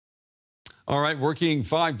All right, working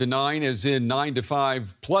 5 to 9, as in 9 to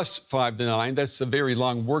 5 plus 5 to 9. That's a very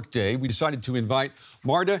long work day. We decided to invite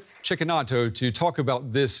Marta Cecchinato to talk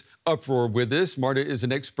about this uproar with us. Marta is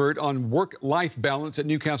an expert on work-life balance at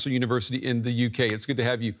Newcastle University in the UK. It's good to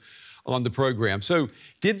have you on the program. So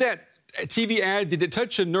did that TV ad, did it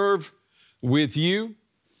touch a nerve with you?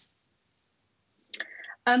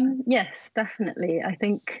 Yes, definitely. I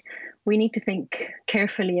think we need to think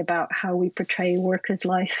carefully about how we portray workers'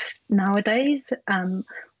 life nowadays.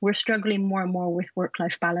 We're struggling more and more with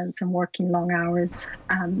work-life balance and working long hours.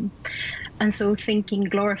 And so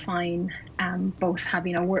glorifying both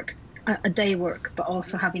having a day work, but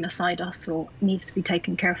also having a side hustle needs to be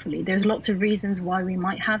taken carefully. There's lots of reasons why we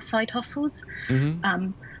might have side hustles.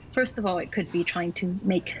 First of all, it could be trying to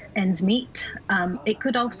make ends meet. It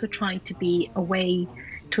could also try to be a way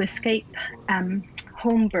to escape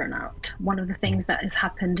home burnout. One of the things that has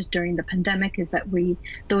happened during the pandemic is that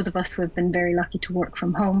those of us who have been very lucky to work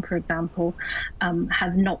from home, for example,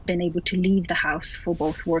 have not been able to leave the house for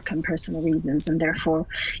both work and personal reasons, and therefore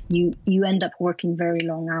you end up working very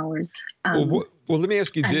long hours. Well, let me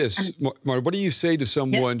ask you this, Marta. What do you say to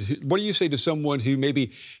someone? What do you say to someone who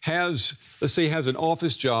maybe has, let's say, has an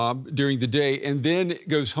office job during the day and then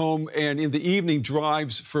goes home and in the evening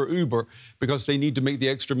drives for Uber because they need to make the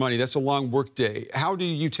extra money? That's a long work day. How do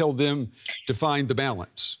you tell them to find the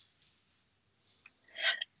balance?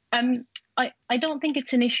 I don't think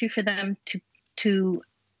it's an issue for them to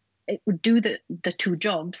do the two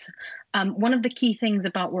jobs. One of the key things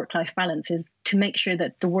about work-life balance is to make sure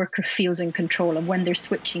that the worker feels in control of when they're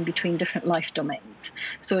switching between different life domains.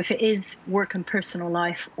 So if it is work and personal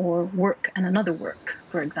life, or work and another work,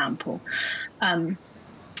 for example,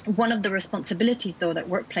 one of the responsibilities, though, that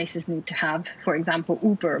workplaces need to have, for example,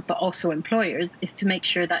 Uber, but also employers, is to make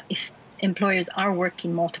sure that if employers are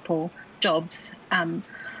working multiple jobs,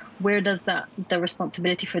 where does the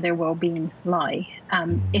responsibility for their well-being lie?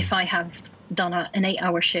 If I have done an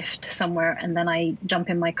 8-hour shift somewhere and then I jump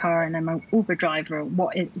in my car and I'm an Uber driver,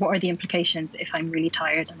 what are the implications if I'm really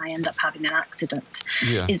tired and I end up having an accident?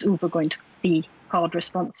 Yeah. Is Uber going to be held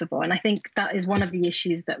responsible? And I think that is one of the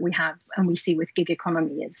issues that we have and we see with gig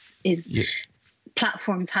economy is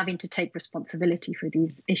platforms having to take responsibility for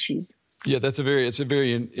these issues. Yeah, it's a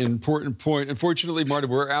very important point. Unfortunately, Marta,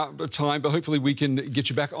 we're out of time, but hopefully we can get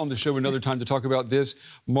you back on the show another time to talk about this.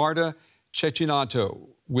 Marta Cecchinato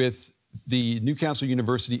with the Newcastle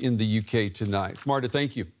University in the UK tonight. Marta,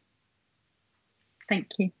 thank you. Thank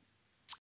you.